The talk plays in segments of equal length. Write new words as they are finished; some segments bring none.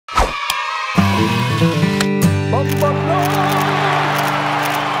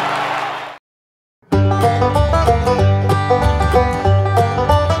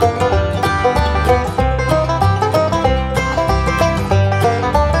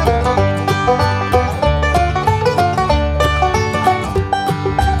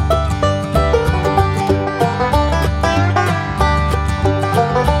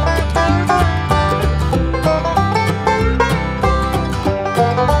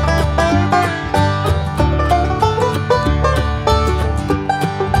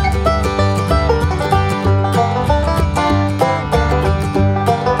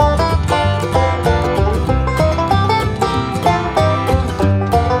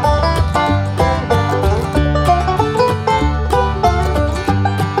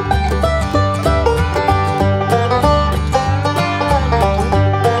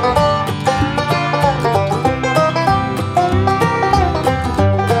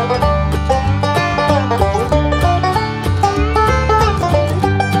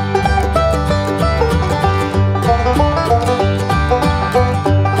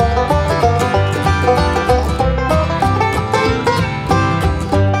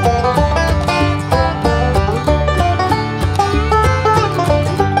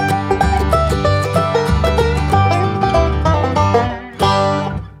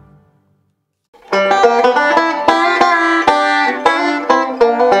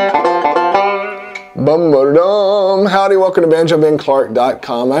Howdy, welcome to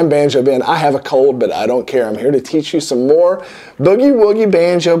BanjoBenClark.com. I'm Banjo Ben. I have a cold, but I don't care. I'm here to teach you some more Boogie Woogie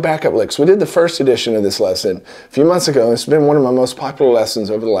Banjo backup licks. We did the first edition of this lesson a few months ago. It's been one of my most popular lessons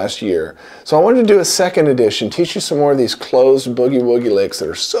over the last year. So I wanted to do a second edition, teach you some more of these closed Boogie Woogie licks that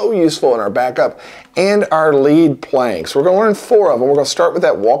are so useful in our backup and our lead playing. So we're going to learn 4 of them. We're going to start with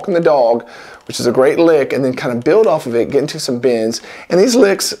that Walking the Dog, which is a great lick, and then kind of build off of it, get into some bends. And these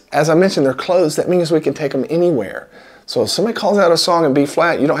licks, as I mentioned, they're closed. That means we can take them anywhere. So if somebody calls out a song in B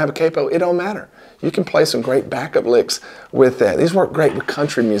flat, you don't have a capo, it don't matter. You can play some great backup licks with that. These work great with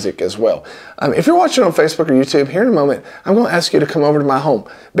country music as well. If you're watching on Facebook or YouTube, here in a moment, I'm going to ask you to come over to my home,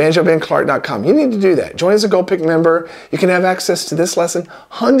 BanjoBenClark.com. You need to do that. Join as a Gold Pick member. You can have access to this lesson,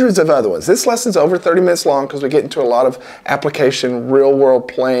 hundreds of other ones. This lesson's over 30 minutes long because we get into a lot of application, real-world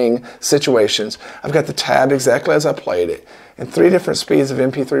playing situations. I've got the tab exactly as I played it, and 3 different speeds of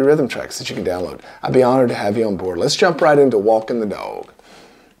MP3 rhythm tracks that you can download. I'd be honored to have you on board. Let's jump right into Walking the Dog.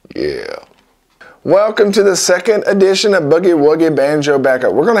 Yeah. Welcome to the second edition of Boogie Woogie Banjo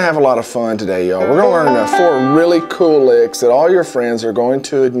Backup. We're going to have a lot of fun today, y'all. We're going to learn 4 really cool licks that all your friends are going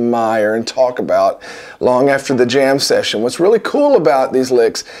to admire and talk about long after the jam session. What's really cool about these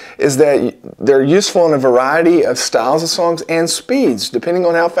licks is that they're useful in a variety of styles of songs and speeds. Depending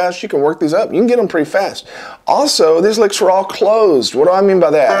on how fast you can work these up, you can get them pretty fast. Also, these licks are all closed. What do I mean by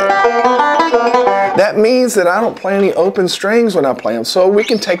that? That means that I don't play any open strings when I play them, so we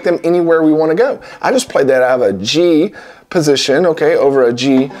can take them anywhere we want to go. I just played that out of a G position, okay, over a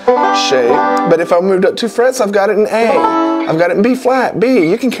G shape. But if I moved up 2 frets, I've got it in A. I've got it in B flat, B.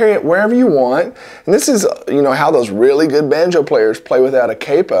 You can carry it wherever you want. And this is, you know, how those really good banjo players play without a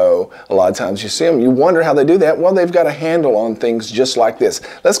capo. A lot of times you see them, you wonder how they do that. Well, they've got a handle on things just like this.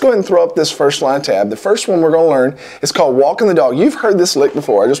 Let's go ahead and throw up this first line tab. The first one we're going to learn is called Walking the Dog. You've heard this lick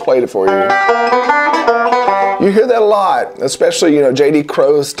before. I just played it for you. You hear that a lot, especially, you know, J.D.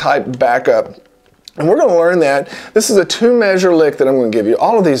 Crow's type backup. And we're going to learn that. This is a 2-measure lick that I'm going to give you.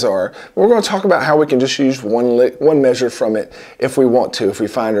 All of these are. We're going to talk about how we can just use one measure from it if we want to, if we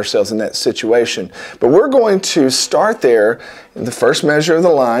find ourselves in that situation. But we're going to start there in the first measure of the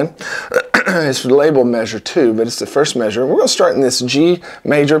line. It's labeled measure 2, but it's the first measure. We're going to start in this G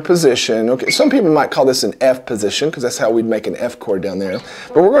major position. Okay, some people might call this an F position because that's how we'd make an F chord down there.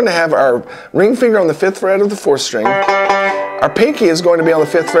 But we're going to have our ring finger on the 5th fret of the 4th string. Our pinky is going to be on the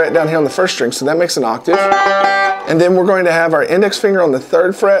 5th fret down here on the 1st string, so that makes an octave. And then we're going to have our index finger on the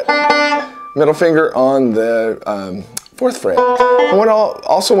 3rd fret, middle finger on the 4th fret. And what I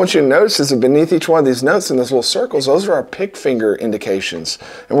also want you to notice is that beneath each one of these notes in those little circles, those are our pick finger indications.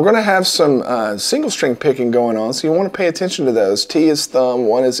 And we're going to have some single string picking going on, so you want to pay attention to those. T is thumb,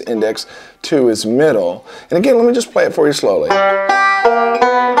 1 is index, 2 is middle. And again, let me just play it for you slowly.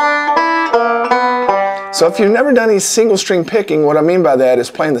 So if you've never done any single string picking, what I mean by that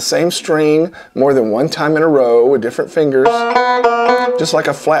is playing the same string more than one time in a row with different fingers, just like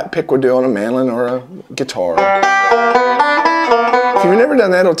a flat pick would do on a mandolin or a guitar. If you've never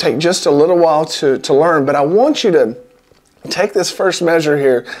done that, it'll take just a little while to learn, but I want you to take this first measure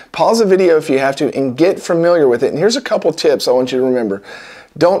here, pause the video if you have to, and get familiar with it. And here's a couple tips I want you to remember.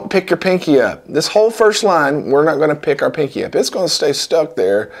 Don't pick your pinky up. This whole first line, we're not going to pick our pinky up. It's going to stay stuck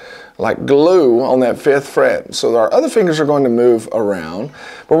there like glue on that 5th fret. So our other fingers are going to move around,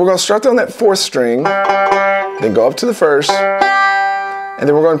 but we're going to start on that 4th string, then go up to the 1st, and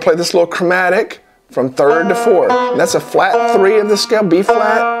then we're going to play this little chromatic from 3rd to 4th. And that's a flat 3 of the scale, B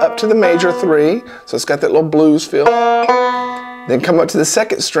flat up to the major 3. So it's got that little blues feel. Then come up to the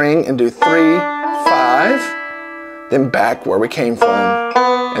 2nd string and do 3, 5, then back where we came from,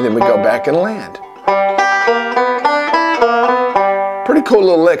 and then we go back and land. Pretty cool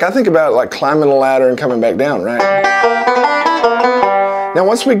little lick. I think about it like climbing a ladder and coming back down, right? Now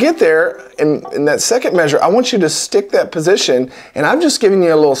once we get there, in that 2nd measure, I want you to stick that position, and I've just given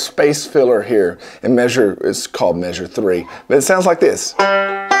you a little space filler here, and it's called measure 3, but it sounds like this.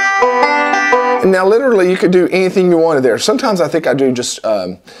 And now literally you could do anything you wanted there. Sometimes I think I do just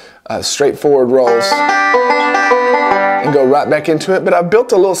straightforward rolls and go right back into it, but I've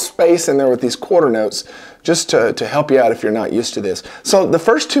built a little space in there with these quarter notes just to help you out if you're not used to this. So the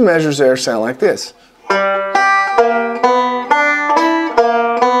first 2 measures there sound like this.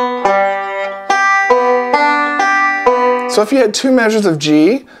 So if you had 2 measures of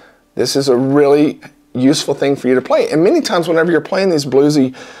G, this is a really useful thing for you to play. And many times whenever you're playing these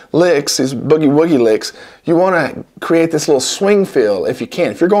bluesy licks, these boogie woogie licks, you want to create this little swing feel if you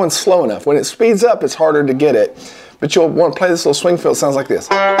can. If you're going slow enough. When it speeds up, it's harder to get it. But you'll want to play this little swing feel. It sounds like this.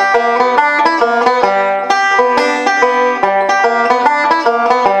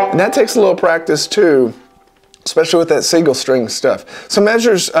 And that takes a little practice too, especially with that single string stuff. So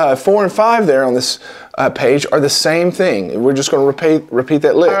measures 4 and 5 there on this page are the same thing. We're just going to repeat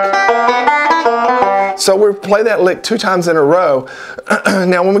that lick. So we play that lick 2 times in a row.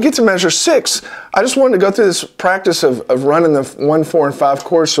 Now when we get to measure 6, I just wanted to go through this practice of running the 1, 4, and 5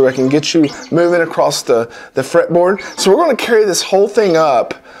 chords so I can get you moving across the fretboard. So we're going to carry this whole thing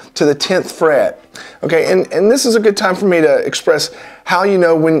up to the 10th fret. Okay, and this is a good time for me to express how you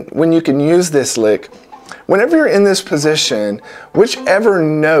know when you can use this lick. Whenever you're in this position, whichever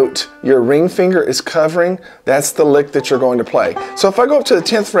note your ring finger is covering, that's the lick that you're going to play. So if I go up to the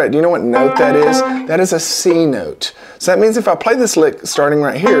 10th fret, do you know what note that is? That is a C note. So that means if I play this lick starting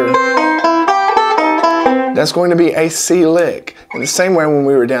right here, that's going to be a C lick. In the same way when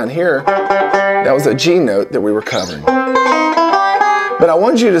we were down here, that was a G note that we were covering. But I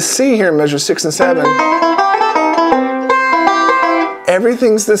want you to see here in measure 6 and 7,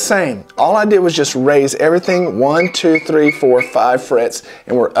 everything's the same. All I did was just raise everything 1, 2, 3, 4, 5 frets,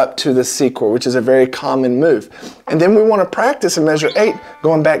 and we're up to the C chord, which is a very common move. And then we want to practice in measure 8,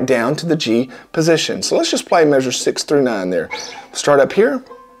 going back down to the G position. So let's just play measure 6 through 9 there. Start up here.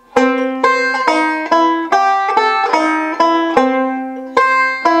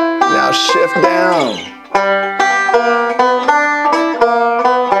 Now shift down.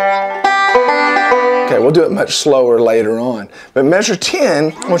 We'll do it much slower later on. But measure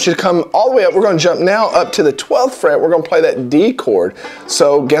 10, I want you to come all the way up. We're going to jump now up to the 12th fret. We're going to play that D chord.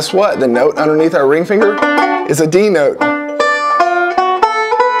 So guess what? The note underneath our ring finger is a D note.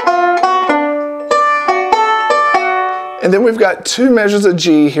 And then we've got 2 measures of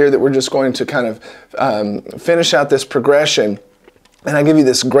G here that we're just going to kind of finish out this progression. And I give you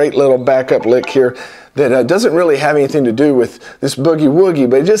this great little backup lick here that doesn't really have anything to do with this boogie woogie,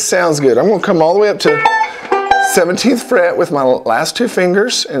 but it just sounds good. I'm going to come all the way up to 17th fret with my last 2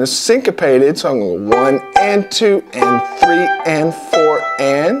 fingers, and it's syncopated, so I'm going to go 1 and 2 and 3 and 4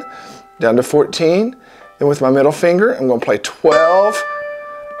 and down to 14. Then with my middle finger, I'm going to play 12,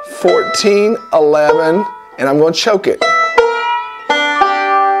 14, 11, and I'm going to choke it.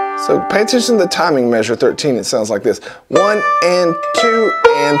 So pay attention to the timing measure 13. It sounds like this. 1 and 2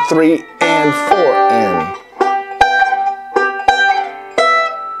 and 3 and 4 and.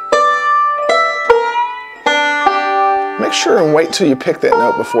 Make sure and wait till you pick that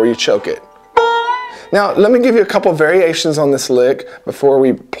note before you choke it. Now let me give you a couple variations on this lick before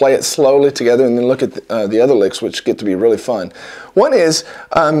we play it slowly together and then look at the other licks, which get to be really fun. One is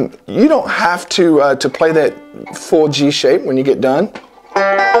you don't have to play that full G shape when you get done.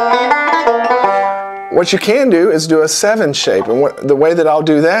 What you can do is do a 7 shape, and the way that I'll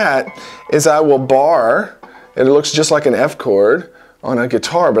do that is I will bar. It looks just like an F chord on a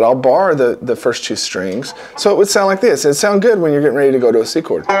guitar, but I'll bar the first 2 strings, so it would sound like this. It'd sound good when you're getting ready to go to a C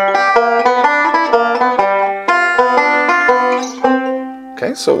chord.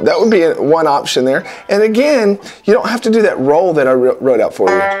 Okay, so that would be one option there. And again, you don't have to do that roll that I wrote out for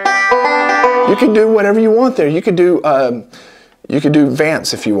you. You can do whatever you want there. You could do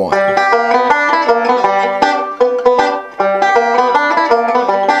vamps if you want.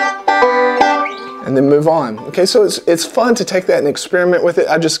 And then move on. Okay, so it's fun to take that and experiment with it.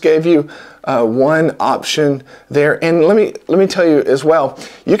 I just gave you one option there, and let me tell you as well,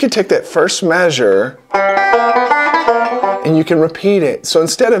 you can take that first measure and you can repeat it. So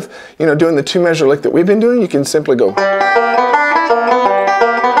instead of doing the 2-measure lick that we've been doing, you can simply go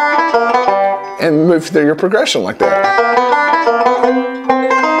and move through your progression like that.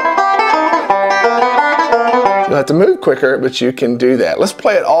 You'll have to move quicker, but you can do that. Let's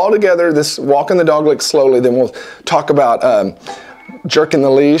play it all together, this walking the dog lick slowly, then we'll talk about jerking the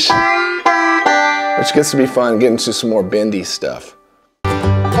leash, which gets to be fun, getting to some more bendy stuff.